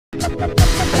Oh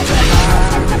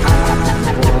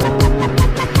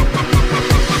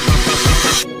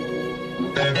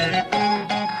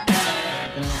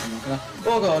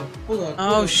god, hold on.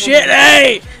 Oh shit,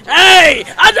 hey! Hey!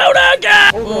 I don't know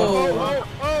again!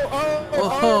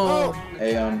 Oh.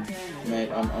 Hey,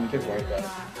 mate, I'm a bit worried about it.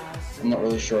 I'm not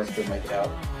really sure if we'll make it out.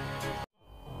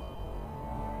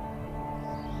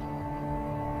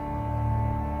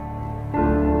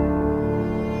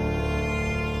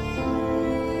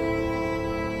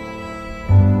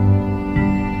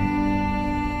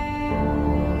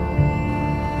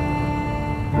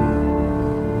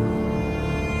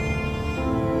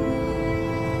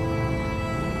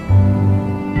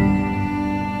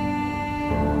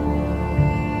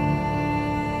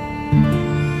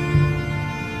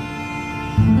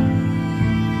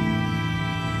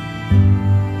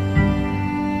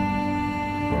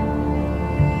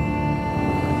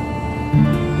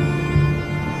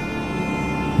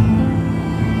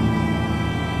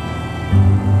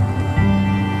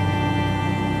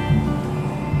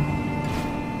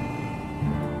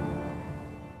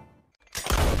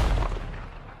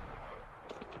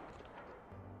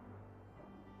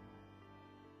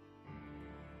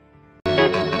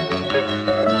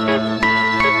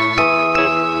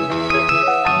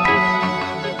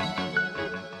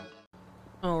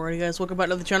 Alrighty guys, welcome back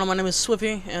to the channel. My name is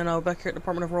Swiffy, and we're back here at the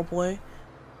Department of Roleplay.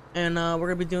 And we're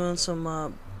gonna be doing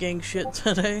some gang shit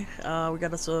today. We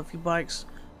got us a few bikes.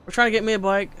 We're trying to get me a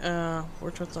bike.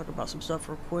 We're trying to talk about some stuff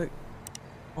real quick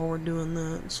while we're doing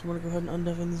that. So we're gonna go ahead and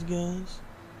undeafen these guys.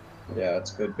 Yeah,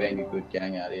 it's good being a good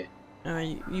gang out here.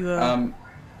 I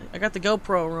got the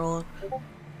GoPro rolling.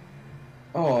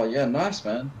 Oh yeah, nice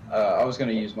man. I was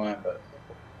gonna use mine, but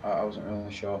I wasn't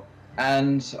really sure.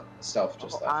 And Stealth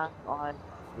just left.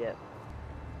 Yeah.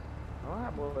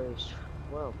 Alright, boys.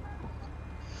 Well.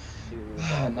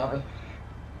 No.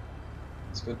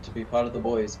 It's good to be part of the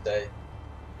boys' day.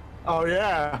 Oh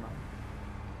yeah.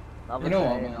 You know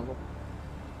what, man?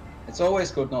 It's always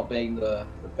good not being the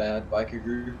bad biker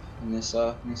group in this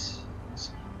yeah.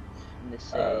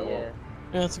 Yeah,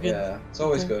 that's good. Yeah, it's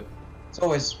always good. It's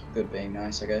always good being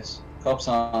nice, I guess. Cops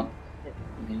aren't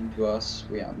mean to us,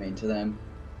 we aren't mean to them.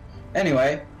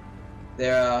 Anyway,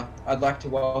 I'd like to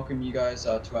welcome you guys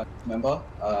to our member,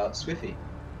 Swiffy.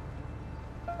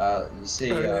 You see,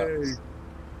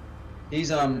 he's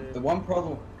the one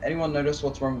problem. Anyone notice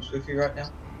what's wrong with Swiffy right now?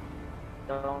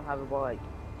 Don't have a bike.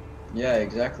 Yeah,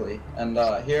 exactly. And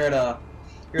here at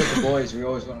the boys, we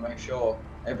always want to make sure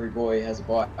every boy has a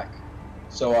bike.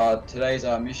 So today's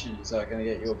mission is gonna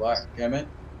get you a bike, okay, mate?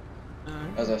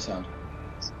 How's that sound?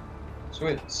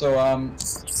 Sweet. So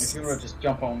if you want to just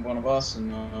jump on one of us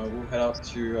and we'll head up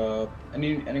to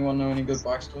anyone know any good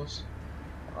bike stores?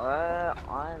 I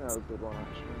know a good one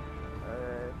actually.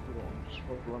 If you want to just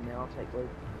follow me, I'll take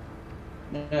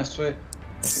lead. Yeah, sweet.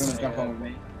 If you want to jump on with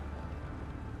me.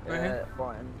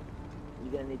 Brian,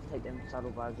 you're gonna need to take them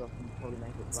saddlebags off and probably make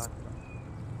it black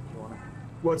if you want it.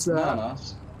 What's that? No.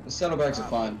 The saddlebags are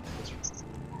fine.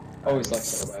 I always like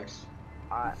saddlebags.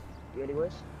 You ready,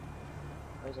 boys?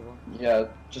 Where's everyone? Yeah,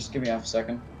 just give me half a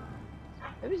second.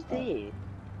 Who's there?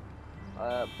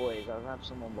 Boys, I have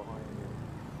someone behind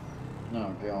you.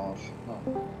 Oh gosh.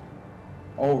 Oh.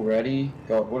 Already?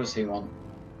 God, what does he want?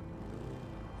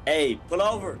 Hey, pull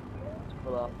over!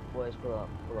 Pull up, boys, pull up.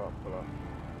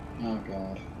 Oh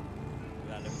god. I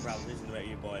got a little proposition to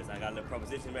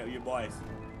make with you boys.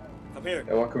 Come here.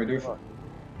 Yeah, what can we do for?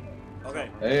 Okay.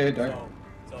 Hey, don't.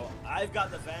 So I've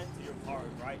got the van to your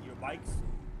cars, right? Your bikes.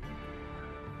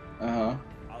 Uh-huh.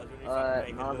 I was really trying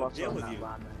to make a little deal with you.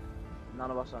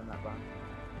 None of us own that van.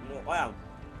 No, I am.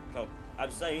 So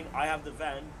I'm saying I have the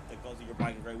van that goes to your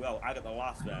bike very well. I got the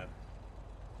last van.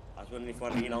 I was wondering if you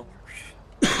want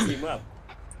to, team up.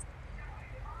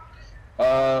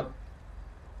 Well,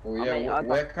 yeah,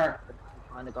 we're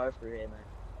trying to go through here,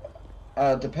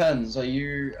 mate. Depends. Are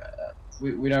you?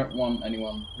 We don't want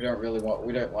anyone. We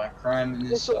don't like crime in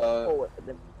this.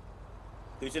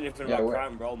 Who's anything about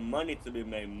crime, bro? Money to be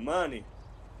made. Money.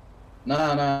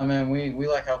 Nah, man. We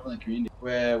like helping the community.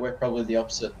 We're probably the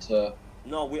opposite to.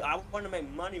 No, I want to make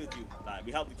money with you. Like,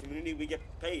 we help the community, we get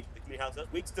paid. The community helps us,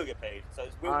 we still get paid. So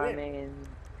it's win-win. I mean,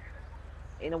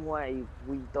 in a way,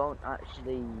 we don't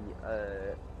actually.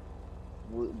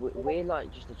 We're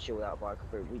like just a chilled out biker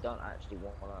group. We don't actually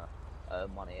want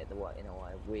money in a way.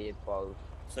 We're both.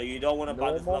 So you don't want to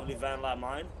buy this lovely van like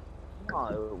mine?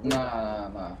 No.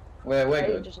 Nah. We're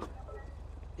good.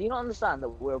 Do you not understand that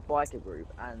we're a biker group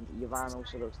and your van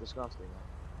also looks disgusting?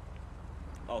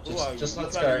 Oh, who are you? Just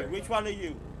let's go. Which one are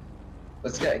you?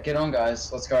 Let's get on,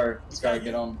 guys. Let's go.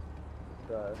 Get on.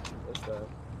 Let's go.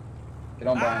 Get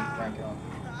on, Brian. Brian, get on.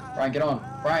 Brian, get on.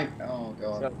 Brian. Oh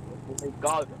god.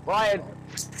 Go, Brian.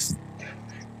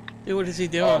 Dude, what is he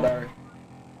doing? Oh no.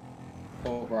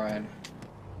 Oh Brian.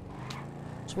 I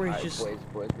swear he's just.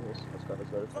 Boys. Let's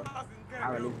go.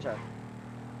 Aaron, leave the chat.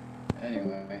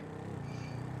 Anyway.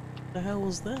 What the hell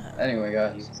was that? Anyway,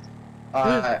 guys.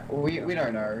 We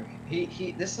don't know.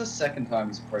 He. This is the second time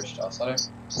he's approached us. I don't.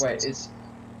 Wait.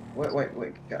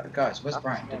 Wait. Guys, where's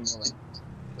Brian? The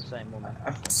same woman.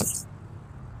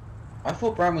 I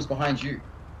thought Brian was behind you.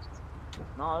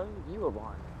 No, you were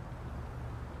behind.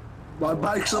 My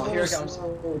bike's Oh, on. here it comes.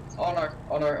 Oh no.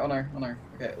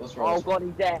 Okay, let's roll. Oh god,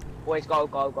 he's there. Boys, go. Oh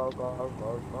god.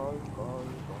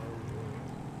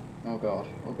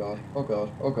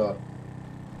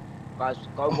 Guys,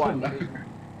 go Oh, one. no.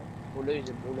 We'll lose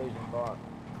him. Go on.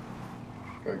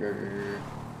 Go.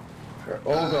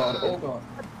 Oh god.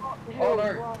 Oh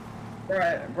no.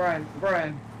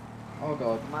 Brian. Oh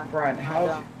god.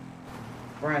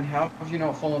 Brian, how have you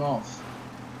not fallen off?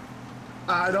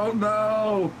 I don't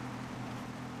know.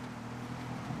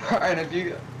 Brian, have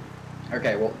you...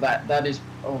 Okay, well, that is...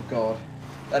 Oh god.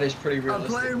 That is pretty I'm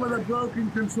realistic. playing with a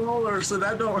broken controller, so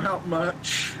that don't help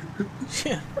much.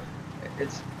 Yeah.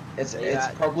 It's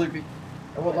probably...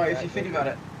 Well, like, if you think about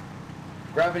it,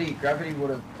 gravity would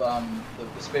have... The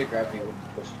speed of gravity would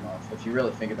have pushed him off, if you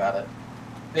really think about it.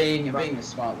 Being the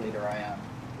smart leader I am.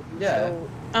 Yeah.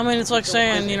 I mean, it's like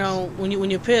saying, you know, when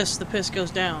you piss, the piss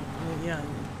goes down. I mean, yeah.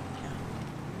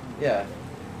 Yeah.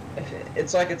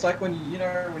 It's like when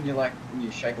when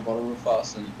you shake a bottle real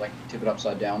fast and you tip it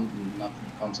upside down and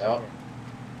nothing comes out.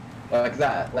 Like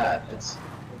that. It's.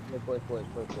 Boys. Right,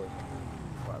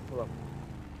 pull up.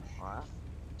 Alright.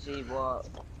 See what?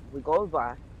 We go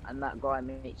back and that guy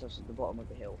meets us at the bottom of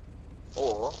the hill,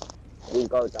 or we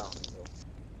go down the hill.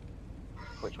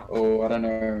 Which one? Oh, I don't know,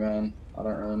 man. I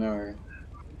don't really know.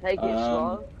 Take it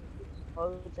slow.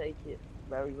 Take it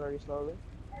very, very slowly.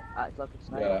 Act like a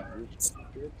snake. Yeah.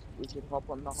 We should hop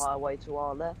on the highway to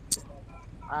our left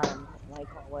and make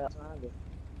our way up to Andy.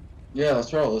 Yeah,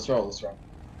 let's roll. Alright,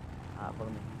 follow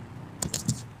me.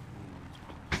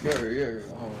 Yeah.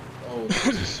 Oh.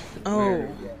 This is Oh. weird.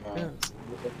 Yeah. We're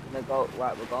gonna go.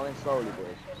 Right, we're going slowly,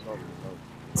 boys.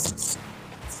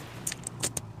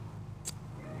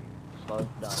 Slow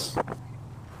down.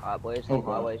 Alright, boys. The Oh,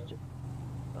 God. highway's just.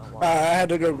 Don't I worry. had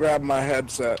to go grab my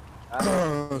headset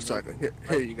Alright. so I could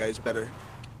hear you guys better.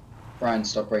 Brian,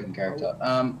 stop breaking character.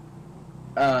 Oh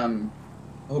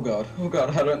god,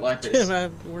 I don't like this.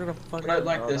 Man, we're gonna I fucking. don't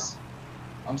like this.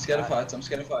 I'm scared of heights.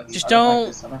 Just I don't-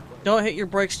 like this. Don't hit your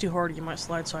brakes too hard. You might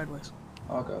slide sideways.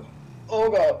 Oh god.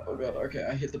 Okay,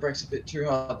 I hit the brakes a bit too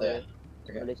hard there.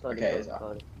 Okay.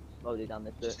 Slowly down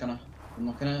this Just bit. gonna. I'm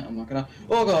not gonna.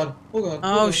 Oh god.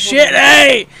 Oh shit!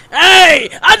 Hey!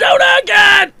 I don't know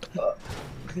again!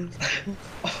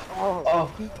 Oh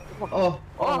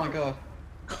my god.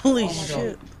 Holy Oh my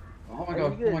shit! Oh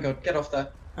my god. Get off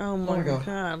that. Oh my god!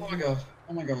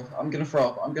 Oh my god. I'm gonna throw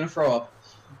up.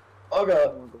 Oh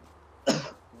god.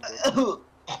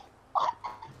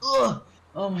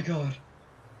 Oh my god.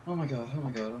 Oh my god.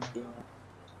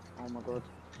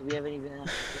 We haven't even had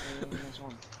this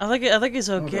one. I think it's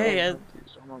okay. Oh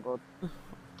my god.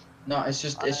 No, it's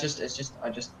just I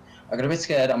got a bit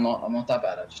scared. I'm not that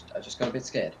bad. I just got a bit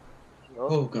scared. Sure?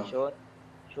 Oh, God. Sure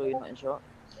you're not in shot?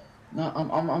 No,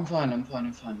 I'm fine.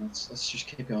 Let's just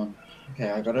keep going. Okay,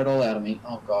 I got it all out of me.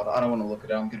 Oh god, I don't want to look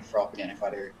at it. I'm gonna throw up again if I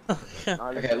do.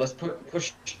 Okay, let's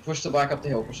push the bike up the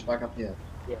hill.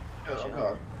 Yeah.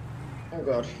 Oh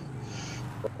god.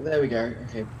 There we go.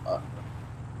 Okay.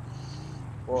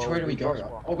 Which way do we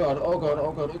go? Oh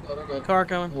god. Car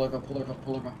coming.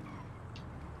 Pull over.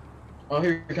 Oh,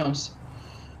 here he comes.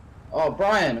 Oh,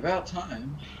 Brian, about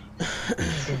time.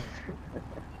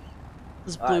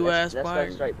 This blue ass let's bike.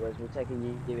 go straight, boys. We're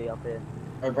taking UV up here.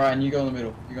 Oh, Brian, you go in the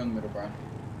middle. Brian.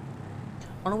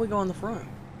 Why don't we go in the front?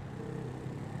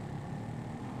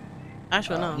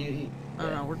 Actually, no.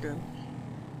 No, we're good.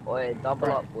 Boy, double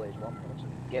Right. up, boys. One person.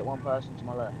 Get one person to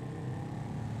my left.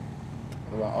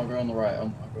 I'll go on the right. I'll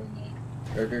go in there.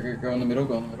 Go in the middle.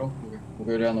 We'll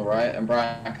go down the right, and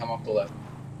Brian, come off the left.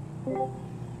 Oh,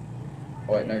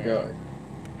 wait, no, go.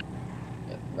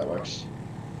 Yeah, that works.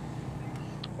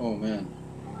 Oh man.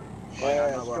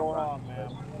 What's going on,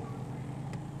 man?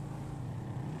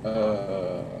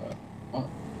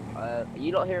 Are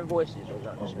you not hearing voices, or is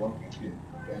that just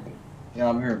Yeah,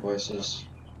 I'm hearing voices.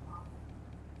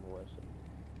 voices?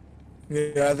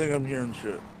 Yeah, I think I'm hearing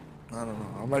shit. I don't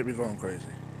know. I might be going crazy.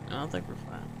 I don't think we're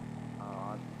fine.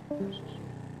 Uh,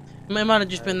 It might have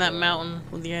just been that mountain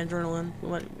with the adrenaline.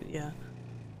 Yeah.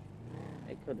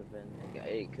 it could have been.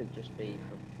 It could just be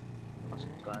from That's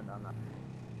what's going on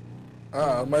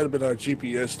there. It might have been our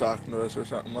GPS talking to us or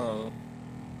something. I don't know.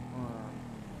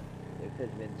 It could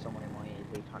have been someone in my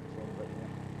EV taxi, but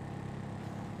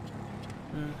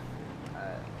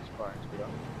Spartan speed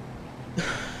up.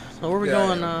 So where we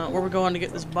going? Where we going to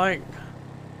get this bike?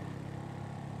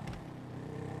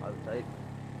 I would take.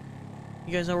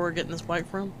 You guys know where we're getting this bike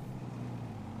from?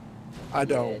 I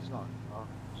don't. Yeah, it's not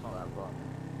that far.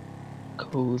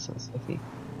 Cool, so Swiffy.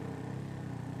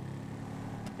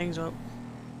 Hangs up.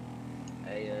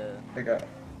 Hey, Okay.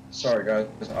 Sorry guys,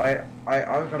 I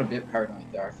got a bit paranoid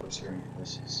there. I thought hearing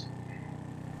voices.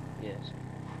 yes.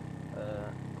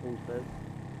 Calls babe.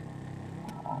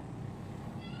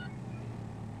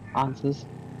 Answers.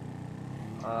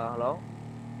 Hello?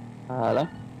 Hello?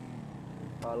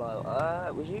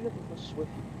 Hello. Was you looking for Swiffy?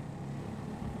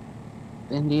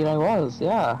 Indeed I was,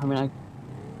 yeah. I mean, I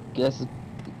guess it's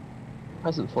a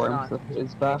present for him for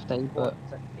his birthday, but...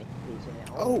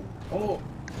 Oh! Oh!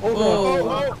 Oh!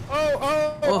 Oh! Oh!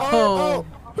 Oh! Oh!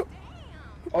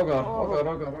 Oh god! Oh god!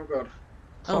 Oh god! Oh god!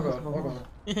 Oh god! Oh god!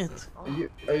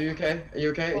 Are you okay? Are you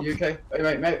okay? Are you okay?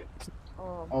 Hey mate!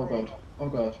 Oh god! Oh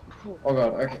god! Oh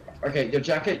god! Okay, okay. Your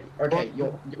jacket. Okay,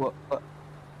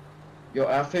 your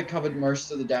outfit covered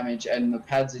most of the damage, and the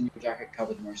pads in your jacket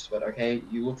covered most of it. Okay,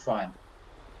 you look fine.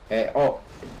 Okay. Oh.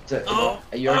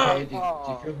 Are you okay? Do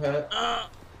you feel hurt?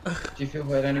 Do you feel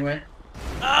hurt anyway?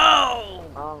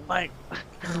 Oh! Like.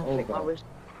 Oh My god. wrist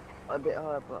a bit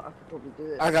hard, but I could probably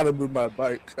do it. I gotta move my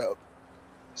bike up.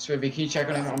 Swiffy, can you check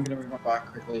on him? I'm gonna move my bike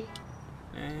quickly.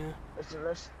 Yeah.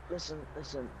 Listen.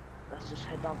 Let's just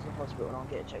head down to the hospital and I'll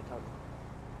get it checked out.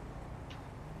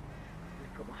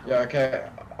 Yeah. Okay.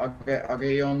 I'll get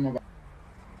you on my bike.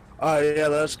 Yeah,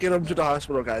 let's get him to the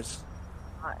hospital, guys.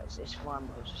 It's fine,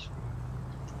 bro.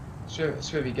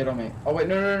 Swiffy, get on me. Oh wait,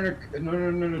 no!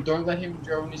 Don't let him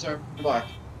drive on his own bike.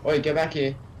 Wait, get back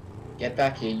here. Get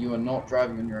back here. You are not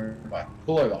driving on your own bike.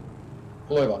 Pull over.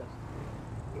 Pull over.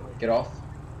 Get off.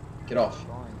 Get off.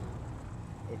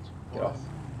 Get off.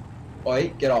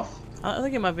 Oi, get off. I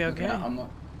think it might be okay. I'm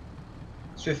not.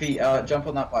 Swiffy, jump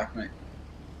on that bike, mate.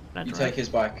 You take his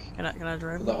bike Can I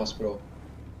drive? to the hospital.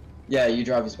 Yeah, you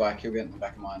drive his bike. You'll get in the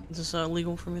back of mine. Is this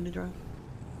legal for me to drive?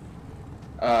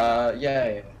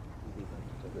 Yeah.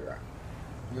 You'll be right.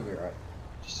 You'll be right.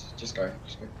 Just go.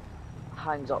 Just go.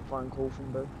 Hangs up phone call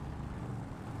from Boo.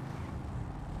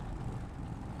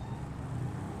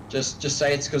 Just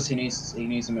say it's because he needs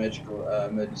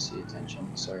emergency attention.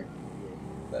 So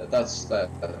that's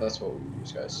what we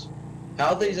use, guys.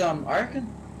 How are these I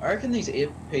reckon these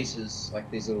earpieces, like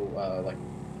these little like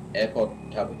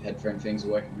AirPod type of headphone things, are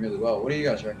working really well. What do you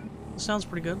guys reckon? Sounds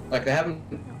pretty good. Like they haven't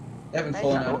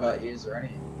fallen out of our ears or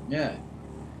anything. Yeah.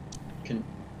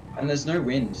 And there's no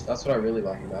wind. That's what I really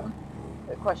like about them.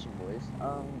 Good question, boys.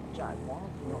 Jack, why have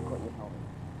you not got your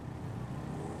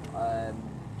helmet?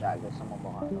 Jack, there's someone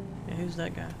behind them. Yeah, who's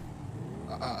that guy?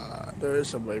 There is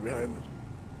somebody behind us.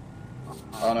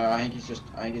 Oh no, I think he's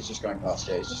just going past.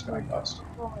 Yeah, he's just going past.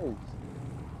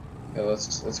 Yeah,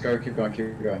 let's go. Keep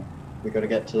going. We gotta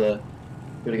get to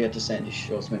Sandy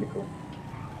Shores Medical.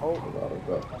 Oh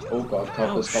god,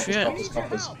 coppers.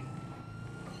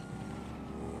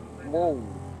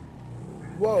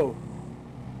 Whoa.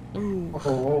 Ooh.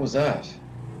 Oh, what was that?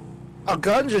 A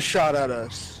gun just shot at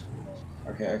us.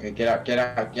 Okay, get out, get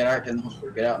in the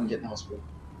hospital, get out and get in the hospital.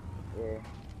 Yeah.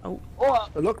 Oh.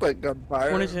 It looked like gunfire.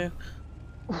 22.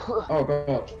 Oh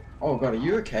god, are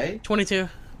you okay? 22.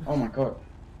 Oh my god.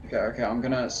 Okay, I'm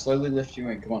gonna slowly lift you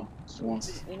in, come on.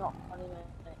 You're not funny,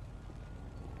 mate.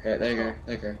 Okay, there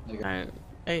you go. Alright.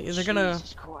 Hey, is it gonna...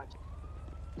 Jesus Christ.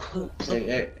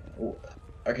 Hey,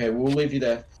 okay, we'll leave you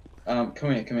there.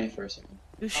 Come here for a second.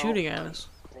 Who's shooting at us?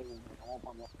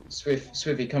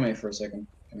 Swiffy, come here for a second.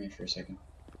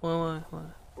 What?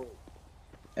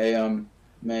 Hey,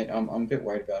 mate, I'm a bit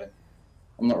worried about it.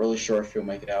 I'm not really sure if he'll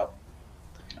make it out.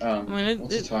 I mean,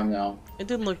 what's the time now? It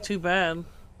didn't look too bad.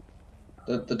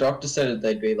 The doctor said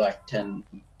they'd be like 5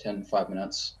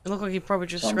 minutes. It looked like he probably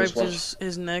just So scraped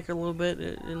his neck a little bit.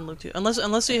 It didn't look too...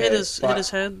 Unless he hit his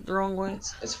head the wrong way.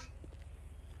 It's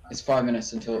 5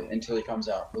 minutes until he comes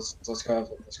out. Let's go have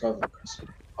a look.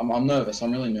 I'm nervous.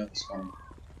 I'm really nervous for him.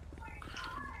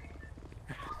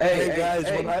 Hey guys,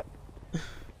 hey.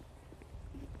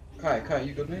 Kai,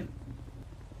 you good, mate?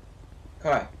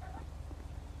 Kai.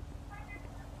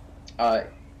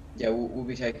 Yeah, we'll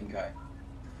be taking Kai.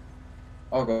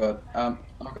 Oh god.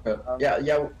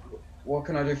 Yeah. What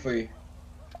can I do for you?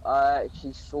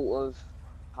 He sort of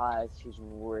has his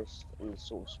wrist is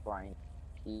sort of sprained.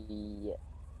 He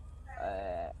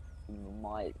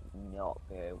might not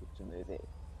be able to move it.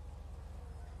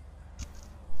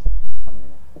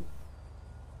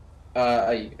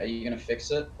 are you gonna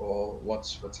fix it or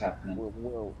what's happening? We're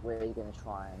gonna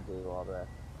try and do our best.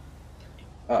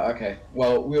 Okay.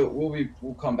 Well,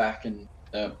 we'll come back in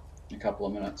a couple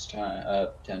of minutes time.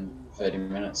 10, 30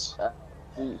 minutes.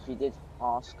 He did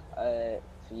ask for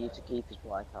you to keep his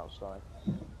bike outside.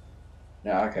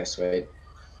 Yeah. Okay. Sweet.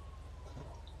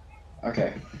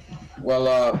 Okay.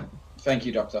 Well, thank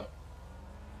you, Doctor.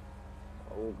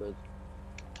 All good.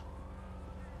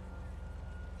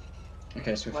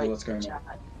 Okay, Swiffy, Wait, let's go, mate. Jack,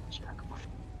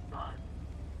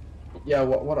 Yeah.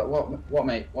 What,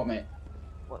 mate? What, mate?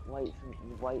 wait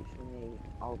for me.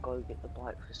 I'll go get the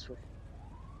bike for Swift.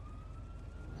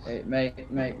 Hey, mate,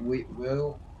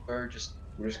 we'll just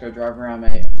go drive around,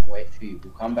 mate, and we'll wait for you.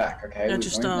 We'll come back, okay? Yeah,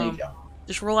 We won't leave you.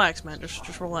 just relax, man.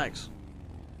 Just relax.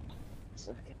 It's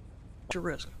okay. What's your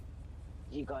risk?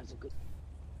 You guys are good.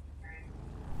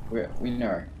 We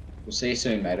know. We'll see you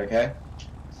soon, mate. Okay?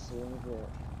 See you in a bit.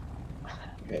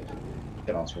 Okay.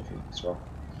 Get on, Swiffy, as well.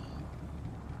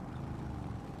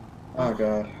 Oh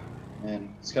god,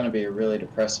 man, it's gonna be a really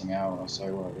depressing hour or so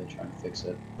while they're trying to fix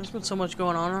it. There's been so much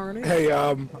going on already. Hey,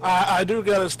 I do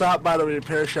gotta stop by the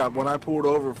repair shop. When I pulled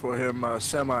over for him,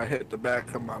 semi hit the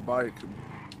back of my bike. And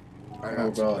I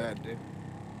got some bad damage.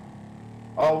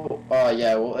 Oh,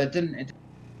 yeah. Well, it didn't.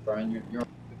 Brian,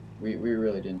 we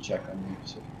really didn't check on you.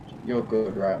 So you're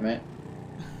good, right, mate?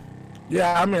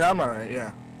 Yeah, I mean, I'm alright.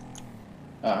 Yeah.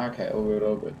 Okay, all good,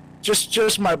 all good.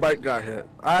 Just my bike got hit.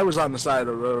 I was on the side of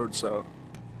the road, so.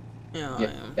 Yeah,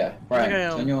 Yeah. Brian,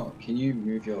 Okay, can you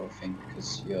move your thing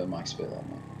because your mic's a bit loud,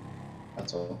 mate.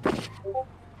 That's all.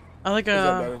 I like Is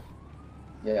that better?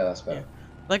 Yeah, that's better.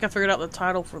 I figured out the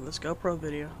title for this GoPro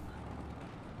video.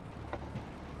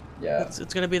 Yeah.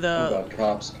 It's gonna be the. Oh god,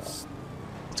 cops.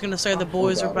 It's gonna say the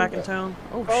boys are back in town.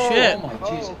 Oh Oh shit! my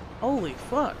Jesus. Holy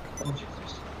fuck! Oh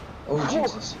Jesus. Oh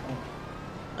Jesus.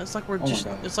 It's like we're Oh my just.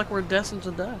 God. It's like we're destined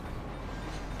to die.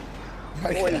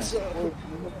 I guess so.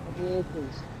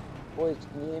 Boys,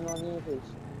 can you hear me on the earpiece?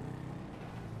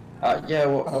 Yeah.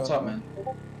 What's up, man?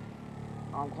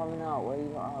 I'm coming out. Where are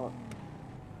you out?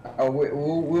 Oh,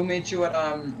 we'll meet you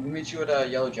at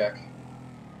Yellow Jack.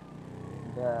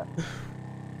 Yeah.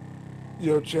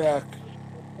 Yo, Jack,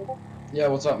 Yeah.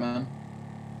 What's up, man?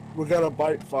 we got a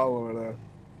bike following us.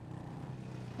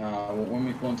 When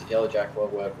we pull into Yellow Jack, we'll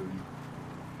work with you.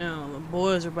 No, the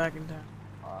boys are back in town.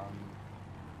 Um,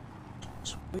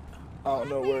 I don't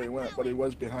know where he went, but he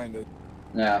was behind us.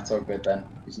 Nah, it's all good then.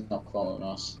 He's not following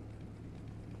us.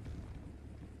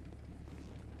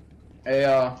 Hey,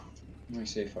 let me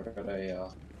see if I got a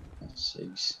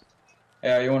cigs.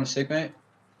 Hey, you want a cig, mate?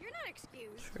 You're not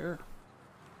excused. Sure.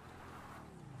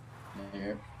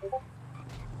 Yeah.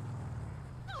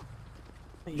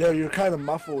 Yo, you're kind of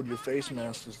muffled. Your face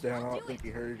mask is down. I don't think he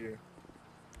heard you.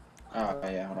 Oh,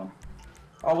 yeah, hold on.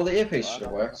 Oh, well, the earpiece should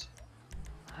have worked.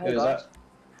 hey Who is guys.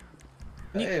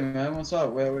 that? Hey, man, what's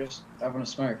up? We're just having a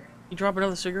smoke. You drop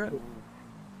another cigarette?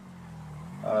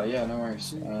 Yeah, no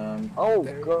worries. Oh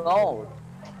There- god.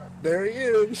 There he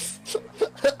is.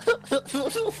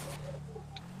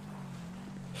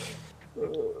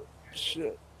 Oh,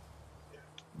 shit.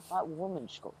 That woman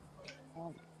just got.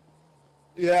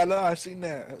 Yeah, no, I seen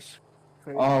that. That's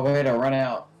crazy. Oh, wait, I ran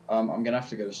out. I'm gonna have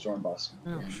to go to the store and buy some.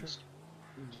 Oh, games. shit.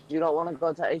 You don't want to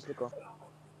go to Ace-Liquor?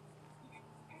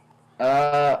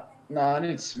 No, I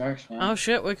need smokes, man. Oh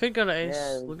shit, we could go to Ace.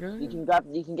 Yeah, Look at you it.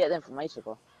 can get them from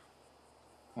Ace-Liquor.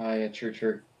 Oh, yeah,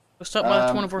 true. We'll stop by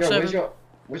the 24/7. Yo,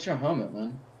 where's your helmet,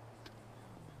 man?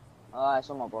 It's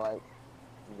on my bike. You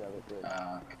can go with it.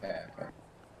 Okay.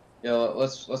 Yeah,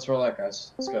 let's roll out,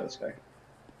 guys. Let's go this way.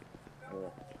 Do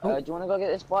you want to go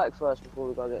get this bike first before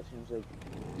we go get some food?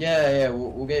 Yeah,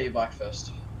 we'll get you back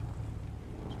first.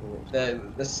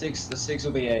 The six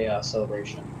will be a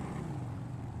celebration.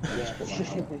 Yeah.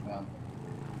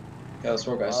 Okay, let's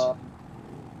roll, guys.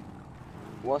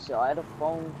 What's it? I had a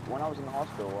phone when I was in the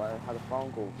hospital. I had a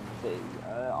phone call from the city.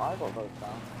 I got to go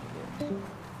down.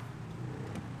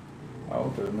 Oh,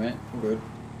 good, mate. We're good.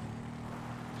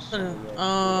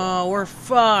 We're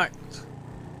fucked.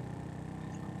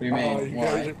 What do you mean?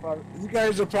 Why? You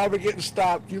guys are probably getting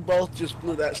stopped. You both just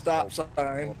blew that stop sign.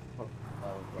 Wait.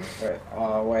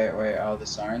 Oh, the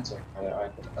sirens.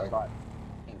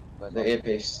 The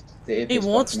earpiece. He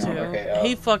wants fucking out. to. Okay,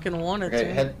 He fucking wanted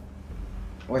to.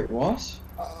 Wait, what?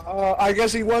 I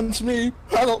guess he wants me.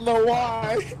 I don't know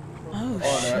why. Oh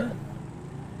Oh, shit. no.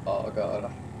 Oh,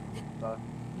 God.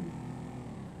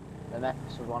 They mess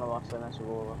with one of us, they mess with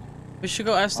all of us. We should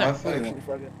go ask I that. thought you Actually,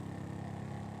 fuck it.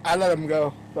 I let him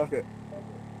go. Fuck it.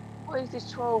 What is this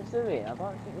 12 doing? I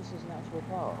don't think this is an actual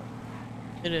car.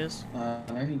 It is. no,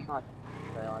 he... Okay, I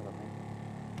got me.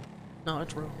 No,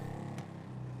 it's real.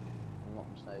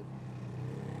 stage.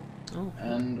 Oh.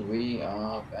 And we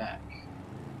are back.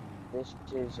 This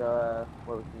is where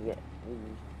we can get the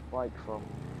bike from.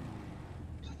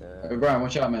 Hey, Brian,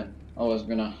 watch out, man. I was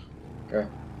gonna go.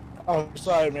 Oh,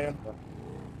 sorry, man.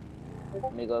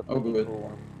 Let me go. Oh, good.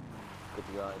 Cool. Good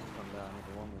guys, come down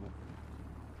in 1 minute.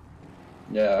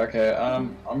 Yeah, okay.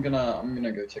 I'm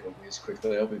gonna go take a whiz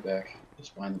quickly. I'll be back.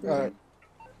 Just behind the building.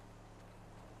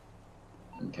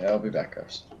 Okay, I'll be back,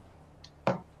 guys.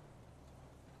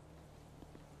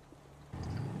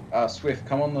 Swift,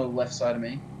 come on the left side of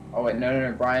me. Oh wait,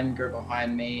 no, Brian, go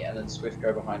behind me, and then Swift,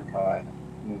 go behind Kai.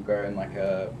 And we'll go in like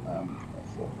a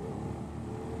 4.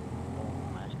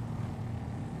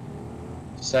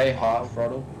 Say half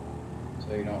throttle,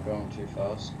 so you're not going too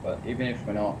fast. But even if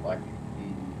we're not, like,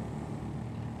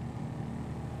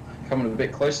 coming a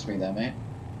bit close to me there, mate.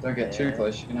 Don't get too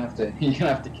close. You're gonna have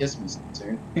to kiss me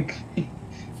soon. Okay,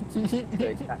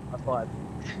 high five.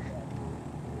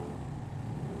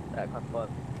 High five.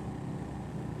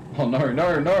 Oh no! I'm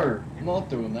not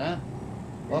doing that.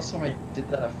 Last time I did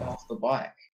that, I fell off the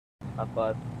bike. High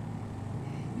five.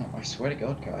 No, I swear to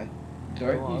God, Kai.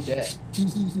 Don't you dare.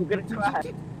 You're gonna crash.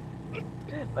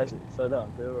 Listen, slow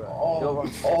down, do it right. Oh,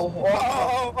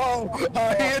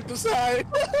 I hit the side.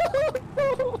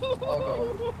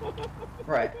 Oh God.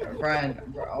 Right, Brian,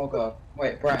 oh God.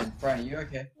 Wait, Brian, are you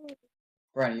okay?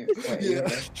 Brian, you okay?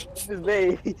 This is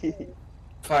me.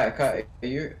 Kai, are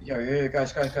you? Yo,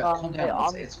 guys, calm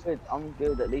down. I'm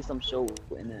good. At least I'm short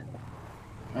in it.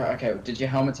 Alright, okay. Did your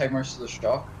helmet take most of the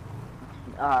shock?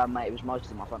 Mate, it was most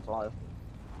of my front tire.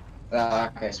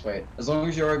 Okay, sweet. As long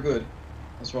as you're all good,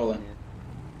 let's roll in. Yeah.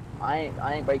 I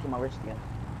ain't breaking my wrist again.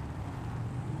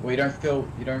 Well, you don't feel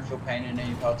pain in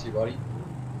any parts of your body?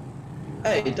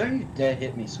 Hey, don't you dare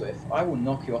hit me, Swift. I will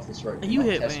knock you off this road. You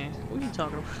hit me. What are you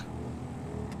talking about?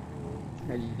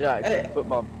 Yeah, Hey.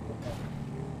 football.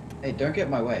 Hey, don't get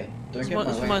in my way. Don't get in my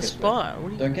way. It's my spot. What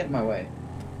are you... Don't get in my way.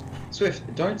 Swift,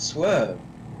 don't swerve.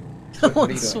 Swift, what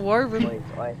are you doing? Swerving. Wait,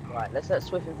 right, let's let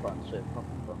Swift in front. Swift, pop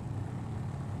in front.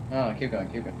 No, keep going.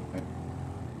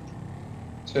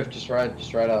 Swift, just ride.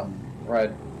 Yeah.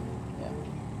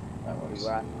 That works.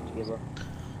 Right, together.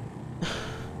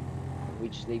 We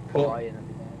just leave Brian and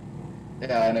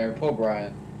Yeah, I know. Poor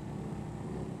Brian.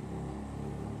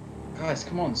 Guys,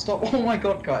 come on, stop. Oh my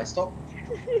God, guys, stop.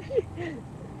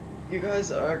 You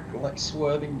guys are like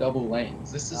swerving double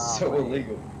lanes. This is so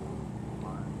illegal.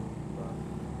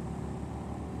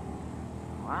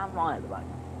 Why am I at the back?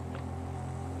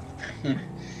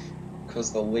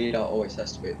 Because the leader always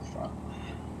has to be at the front.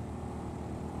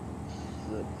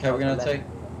 Okay, we're gonna take...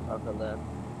 I've got left.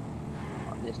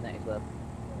 This next left.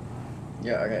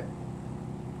 Yeah, okay.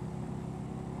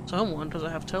 Someone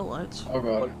doesn't have taillights. Oh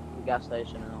God. The gas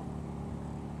station and all.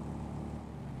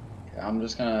 Okay, I'm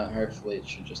just gonna... Hopefully it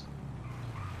should just...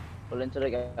 Pull into the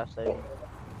gas station.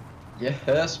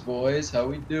 Yes, boys, how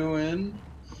we doing?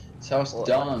 It's how it's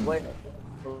done. Wait,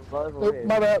 pull over here.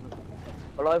 My bad.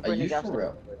 Pull over Are in the you gas for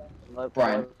real? station.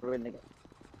 Brian. Pull over in the...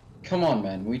 Come on,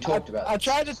 man. We talked about I this.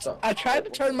 tried to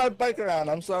turn my bike around.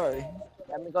 I'm sorry.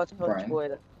 Let me go to Brian. boy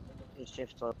that his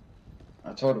shift's up.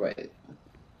 I told about it.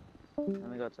 Let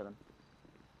me go to them.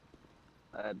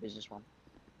 Business one.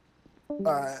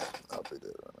 Alright, I'll be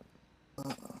there.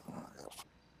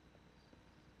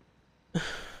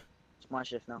 It's my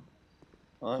shift now.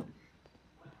 Alright.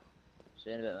 See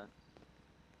you in a bit,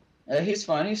 man. He's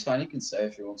fine. He can stay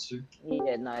if he wants to.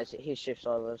 Yeah, no, his shift's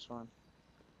over, it's fine.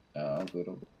 Oh, good.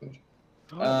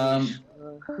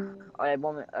 I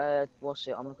one minute, what's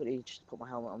it? I'm gonna quickly just put my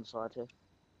helmet on the side here.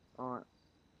 Alright.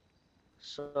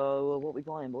 So, what we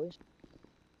buying, boys?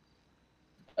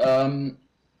 You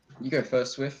go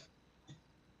first, Swift.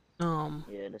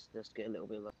 Yeah, let's get a little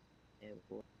bit of a... Yeah,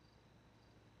 before.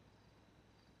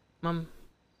 Mum,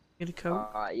 get a coat.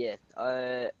 Alright, yeah.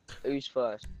 Who's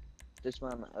first? This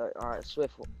man. Alright,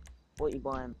 Swift, what are you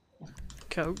buying?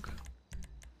 Coke.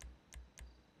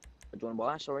 Do you want to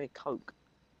buy? Sorry, Coke.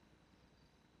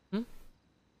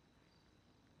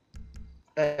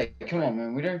 Hey, come on,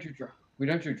 man. We don't do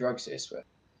drugs here, Swift.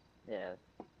 Yeah.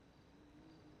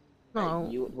 No.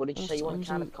 Hey, what did you say? You want a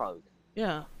can of Coke?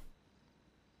 Yeah.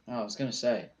 Oh, I was gonna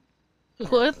say.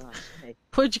 What? Hey.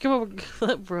 Where'd you come up with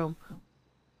that from?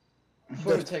 I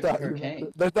thought we take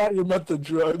cocaine. They thought you meant the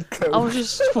drug code. I was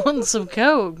just wanting some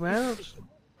Coke, man.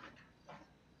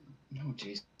 Oh,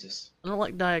 Jesus. I don't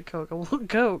like Diet Coke. I want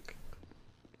Coke.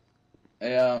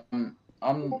 Hey,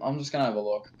 I'm just gonna have a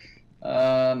look.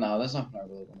 No, there's nothing I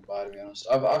really want to buy, to be honest.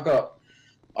 I've got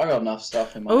enough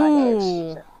stuff in my bags.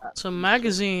 Ooh, some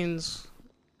magazines.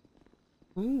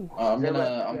 Ooh. I'm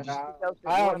Yeah, just.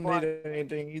 I don't need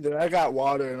anything either. I got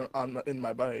water in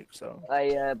my bike, so.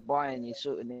 Hey, Brian, you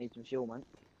sort of need some fuel, man.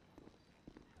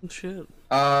 Shit.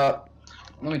 Let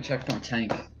me check my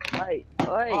tank. Hey,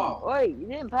 oi, Oh. oi, you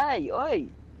didn't pay, oi.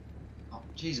 Oh,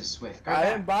 Jesus, Swift, go I back.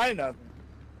 didn't buy nothing.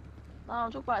 No,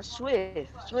 I'm talking about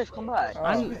Swift. Swift, come back.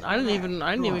 I Oh. didn't even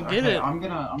get Okay, it. I'm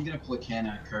gonna pull a can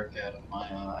of Coke out of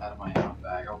my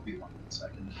bag. I'll be 1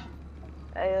 second.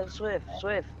 Hey, Swift,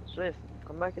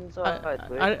 come back inside,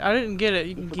 quick. I didn't get it.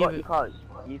 You can keep forgot it. your code.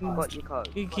 You forgot your code.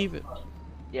 You can keep it.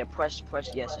 Yeah, press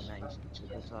yes and then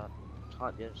you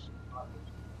type yes.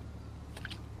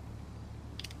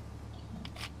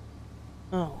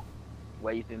 Oh.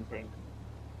 Where you've been pinged.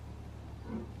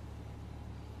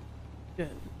 Good.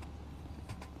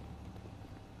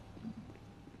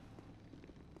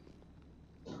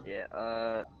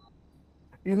 Yeah,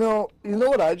 You know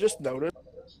what I just noticed?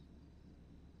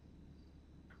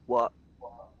 what?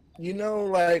 You know,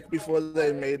 like before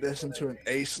they made this into an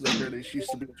Ace liquor, this used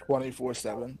to be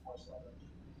 24/7.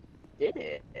 Did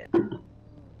it?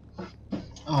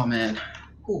 Oh man.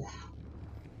 Ooh.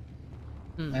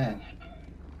 Hmm. Man.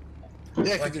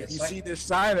 Yeah, because if you see this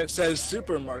sign, it says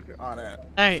supermarket on it.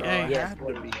 Hey, So hey. it Yeah. had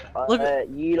to be. Look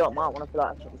You lot might want to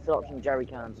fill up some jerry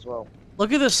cans as well.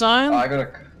 Look at the sign. I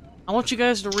gotta. I want you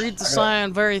guys to read the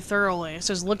sign very thoroughly. It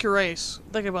says liquor race.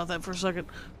 Think about that for a second.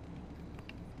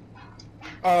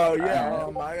 Oh yeah,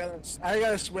 I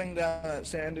gotta swing down at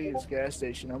Sandy's gas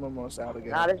station. I'm almost out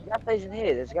again. Nah, there's a gas station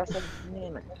here. There's a gas station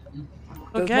here, man.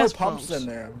 There's gas no pumps in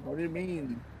there. What do you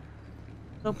mean?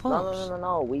 No pumps.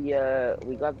 No. We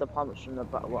grab the pumps from the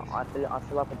back. Well, I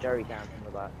fill up a jerry can from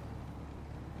the back.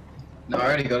 No, I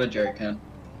already got a jerry can.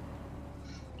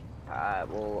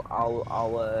 Well, I'll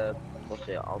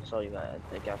I'll tell you at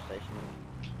the gas station.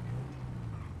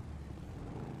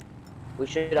 We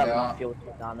should have enough fuel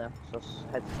down there, so let's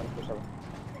head to 24/7.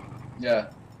 Yeah.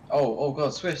 Oh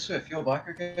God, Swift, your bike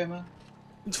okay, man?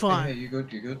 It's fine. Hey, you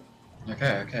good?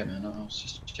 Okay, man. I was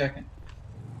just checking.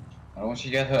 I don't want you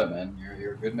to get hurt, man.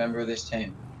 You're a good member of this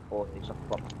team. Oh, it's a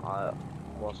fuck.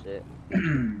 What's it?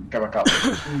 Go back up.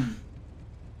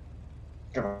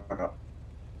 Go back up.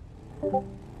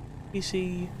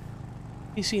 PC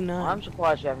 9. I'm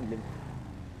surprised you haven't been.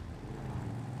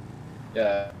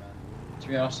 Yeah, man. To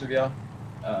be honest with you,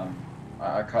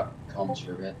 I cut comms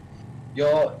for a bit.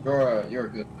 You're a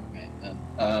good man,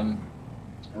 man.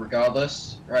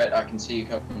 Regardless, right? I can see you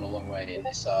coming a long way in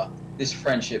this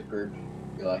friendship group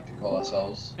we like to call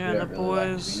ourselves. Yeah, the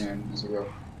boys. Like as a real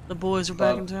The boys are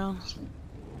back in town.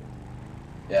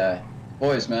 Yeah,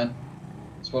 boys, man.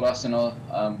 It's what us and all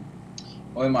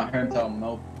in my hometown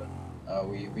Melbourne.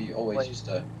 We always used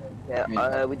to.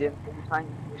 Yeah, we did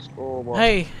tanks or what?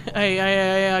 Hey,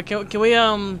 can we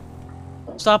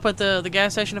stop at the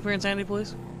gas station up here in Sandy,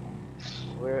 please?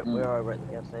 We're over at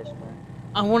the gas station, man.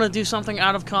 I want to do something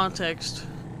out of context.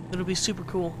 It'll be super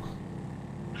cool.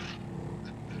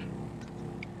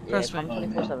 Trust me.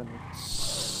 24/7.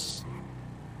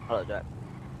 Hello, Jack.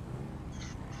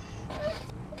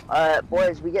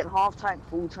 Boys, we getting half tank,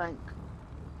 full tank,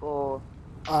 or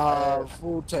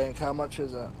full tank. How much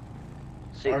is that?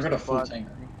 I got a full tank.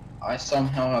 I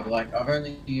somehow have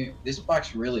this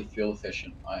bike's really fuel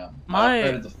efficient. My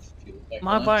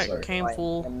bike came Right,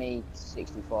 full. and me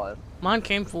 65. Mine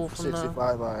came full from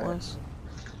 65 the place.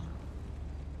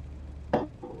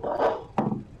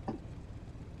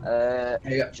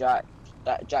 Jack,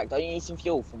 don't you need some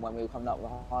fuel from when we were coming up the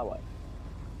highway?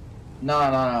 No,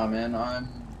 man.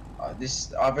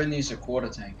 I've only used a quarter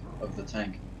tank of the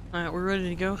tank. Alright, we're ready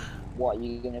to go. What, are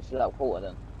you gonna fill up quarter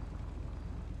then?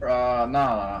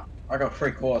 No. I got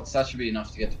 3 quarts. That should be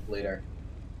enough to get to Toledo.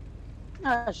 No,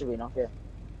 that should be enough, yeah.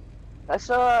 Let's,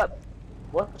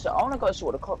 what's it? I wanna go see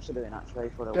what the cops are doing actually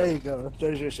for the There week. you go.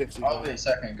 There's your 60. I'll be a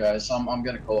second, guys. I'm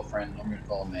gonna call a friend. I'm gonna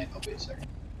call a mate. I'll be a second.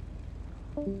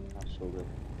 That's all good.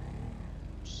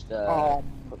 Just,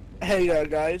 Hey,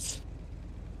 guys.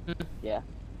 yeah.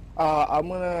 I'm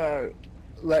gonna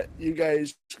let you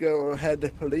guys go head to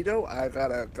Polito. I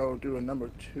gotta go do a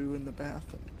number 2 in the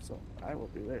bathroom, so I will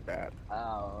be right back.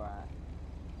 Alright.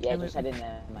 Yeah, just head in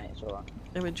there, mate. It's alright.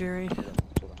 Damn it, Jerry.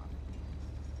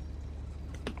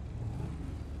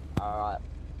 Alright.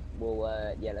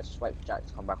 Well, yeah, let's just wait for Jack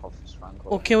to come back off his phone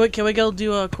call. Well, can we go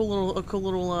do a cool little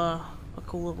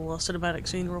cinematic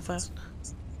scene real fast?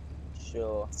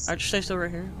 Sure. Alright, just stay still right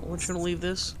here. We're just gonna leave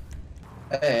this.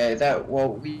 Hey, we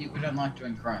don't like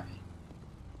doing crime.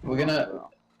 We're gonna.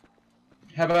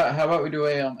 How about we do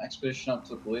a expedition up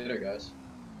to Toledo, guys?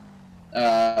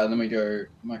 And then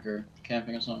might go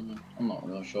camping or something. I'm not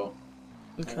really sure.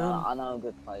 Okay. I know a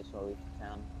good place where we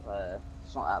can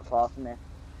It's not that far from here.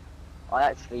 I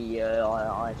actually,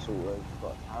 I sort of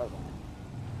got a caravan.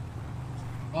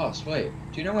 Oh, sweet.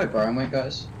 Do you know where Brian went,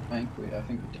 guys? I think we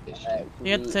ditched him. He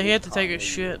had to take a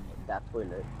shit. That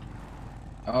toilet.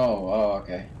 Oh,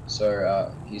 okay.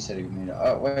 So, he said he would meet.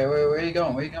 Oh, wait, where are you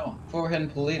going? Where are you going? Before we're heading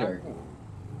Polito.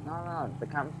 No, the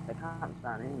camp's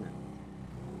down in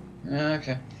there. Yeah,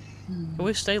 okay. Can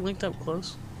we stay linked up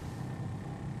close?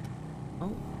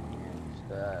 Oh. Just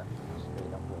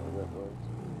speed up a little bit, boys.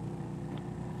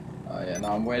 Oh yeah, no,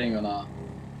 I'm waiting on our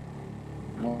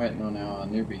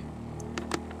newbie.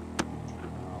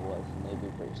 What is the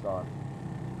newbie pretty start?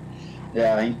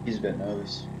 Yeah, I think he's a bit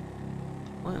nervous.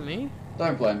 What, me?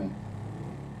 Don't blame him.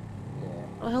 Yeah.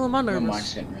 What the hell am I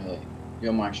nervous?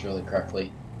 Your mic's really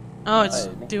crackly. Oh, it's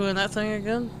doing that thing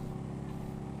again?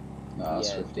 No,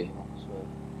 it's Swifty.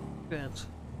 Good.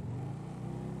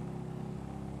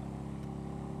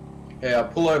 Hey,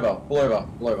 pull over.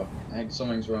 I think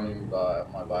something's wrong with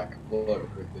my bike. Pull over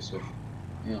quickly, Swift.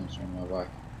 Yeah, something's wrong with my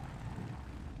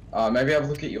bike. Maybe have a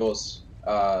look at yours.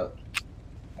 I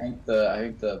think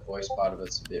the voice part of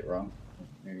it's a bit wrong.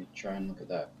 Maybe try and look at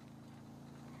that.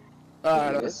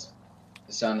 The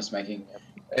sound it's making.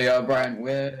 Hey, Brian,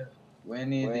 we're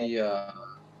near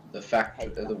the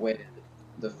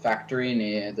factory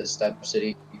near the Stab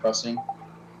City crossing.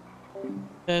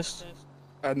 Yes.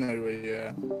 I know,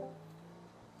 yeah.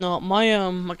 No,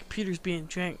 my computer's being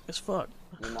jank as fuck.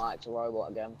 You might it's a robot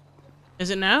again.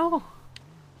 Is it now?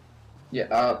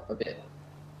 Yeah, a bit.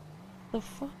 The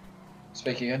fuck?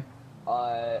 Speak again.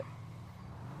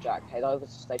 Jack, head over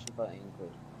to Station 13,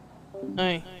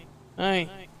 please. Hey.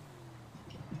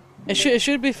 It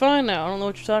should be fine now. I don't know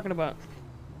what you're talking about.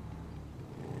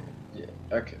 Yeah.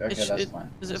 Okay, that's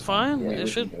fine. Is it fine? Yeah,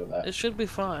 it should be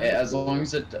fine. Yeah, as long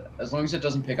as it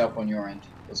doesn't pick up on your end,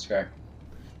 let's go.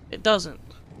 It doesn't.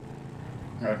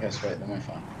 Okay, sweet. Then we're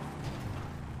fine.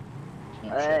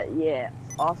 Yeah.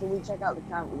 After we check out the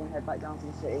camp, we're gonna head back down to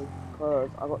the city because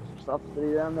I got some stuff to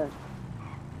do down there.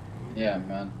 Yeah,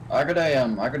 man. I got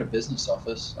a business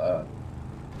office.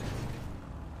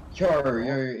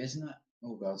 Isn't that?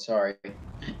 Oh god, sorry.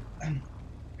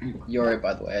 You're right,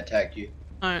 by the way. I tagged you.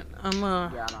 Alright,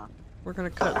 Yeah, no. we're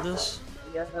gonna cut this.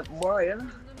 Yeah,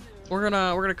 Brian. We're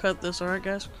gonna cut this, alright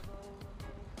guys?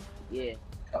 Yeah.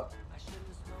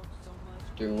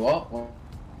 Do what?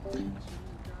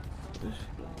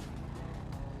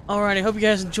 Alrighty, hope you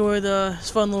guys enjoyed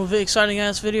this fun little exciting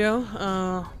ass video.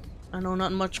 I know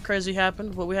not much crazy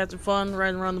happened, but we had some fun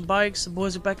riding around the bikes. The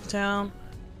boys are back in town.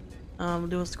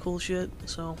 Doing some cool shit.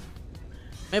 So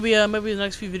maybe the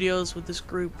next few videos with this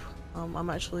group. I'm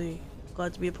actually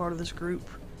glad to be a part of this group.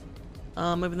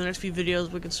 Maybe the next few videos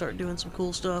we can start doing some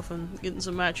cool stuff and getting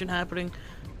some action happening.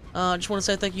 I just want to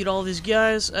say thank you to all these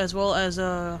guys, as well as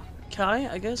Kai,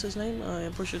 I guess his name.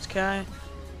 I'm pretty sure it's Kai. I'm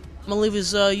gonna leave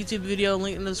his YouTube video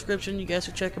link in the description. You guys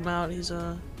should check him out. He's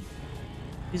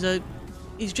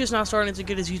just now starting to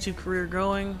get his YouTube career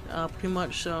going, pretty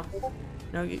much. So,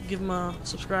 give him a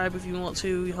subscribe if you want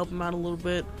to. You help him out a little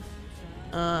bit.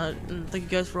 And thank you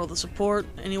guys for all the support.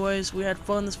 Anyways, we had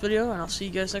fun in this video, and I'll see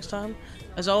you guys next time.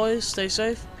 As always, stay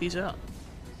safe. Peace out.